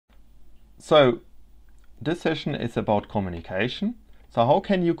So this session is about communication. So how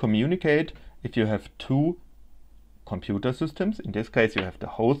can you communicate if you have two computer systems? In this case, you have the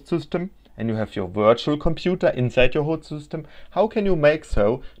host system and you have your virtual computer inside your host system. How can you make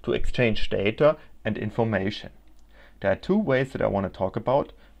so to exchange data and information? There are two ways that I want to talk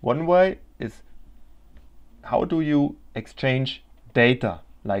about. One way is how do you exchange data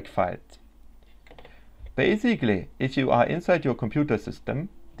like files? Basically, if you are inside your computer system,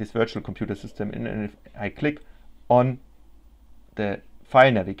 this virtual computer system, and if I click on the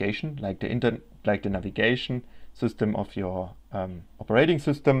file navigation, like the navigation system of your operating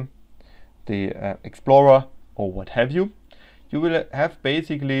system, the Explorer or what have you, you will have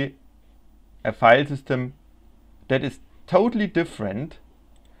basically a file system that is totally different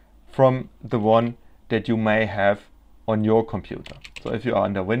from the one that you may have on your computer. So if you are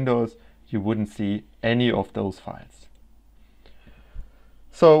under Windows, you wouldn't see any of those files.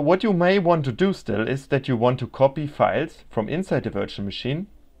 So what you may want to do still is that you want to copy files from inside the virtual machine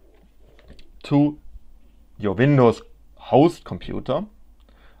to your Windows host computer,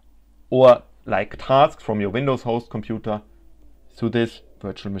 or like tasks from your Windows host computer to this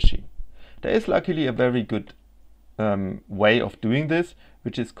virtual machine. There is luckily a very good way of doing this,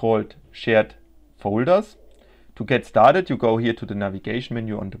 which is called shared folders. To get started, you go here to the navigation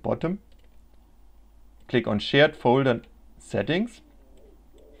menu on the bottom, click on shared folder settings,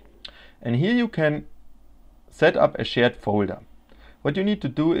 and here you can set up a shared folder. What you need to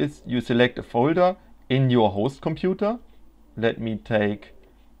do is you select a folder in your host computer. Let me take,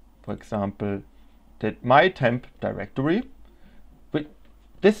 for example, my temp directory.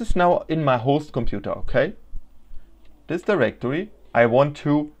 This is now in my host computer, okay? This directory I want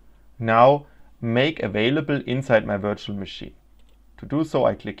to now make available inside my virtual machine. To do so,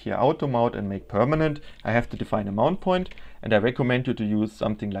 I click here Auto Mount and make permanent. I have to define a mount point, and I recommend you to use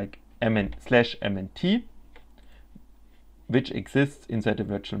something like /mnt, which exists inside the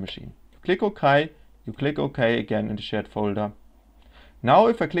virtual machine. Click OK, you click OK again in the shared folder. Now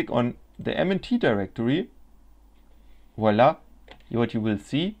if I click on the mnt directory, voila, what you will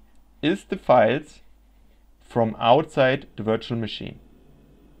see is the files from outside the virtual machine.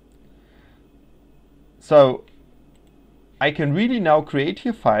 So I can really now create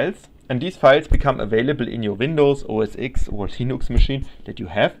here files, and these files become available in your Windows, OS X or Linux machine that you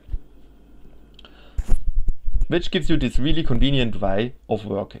have, which gives you this really convenient way of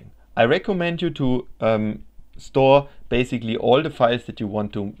working. I recommend you to store basically all the files that you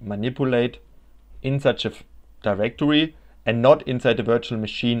want to manipulate in such a directory and not inside the virtual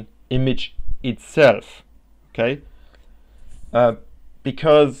machine image itself, okay?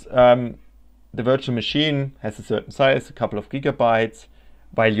 Because the virtual machine has a certain size, a couple of gigabytes,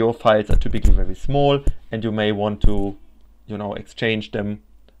 while your files are typically very small, and you may want to, exchange them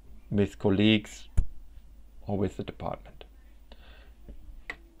with colleagues or with the department.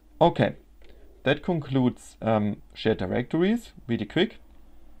 Okay, that concludes shared directories, really quick.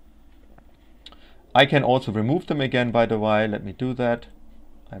 I can also remove them again, by the way. Let me do that.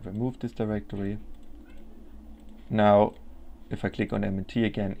 I removed this directory. Now, if I click on mnt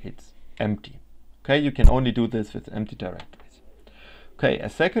again, it's empty. Okay, you can only do this with empty directories. Okay, a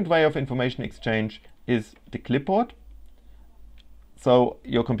second way of information exchange is the clipboard. So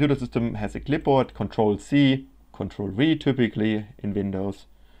your computer system has a clipboard, Control-C, Control-V typically in Windows.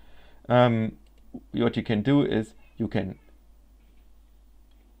 What you can do is we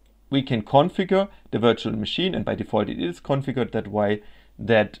can configure the virtual machine, and by default it is configured that way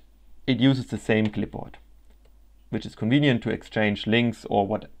that it uses the same clipboard, which is convenient to exchange links or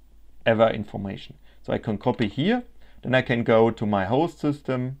whatever information. So I can copy here, then I can go to my host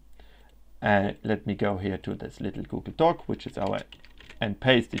system, and let me go here to this little Google Doc, which is and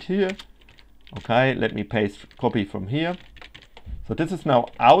paste it here. Okay, let me copy from here. So this is now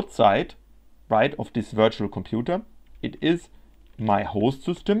outside, right, of this virtual computer. It is my host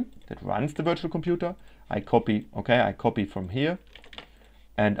system that runs the virtual computer. I copy from here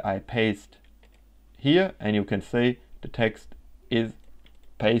and I paste here, and you can see the text is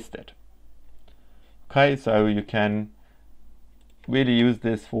pasted. Okay, so you can really use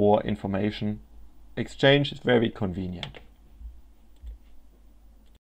this for information exchange. It's very convenient.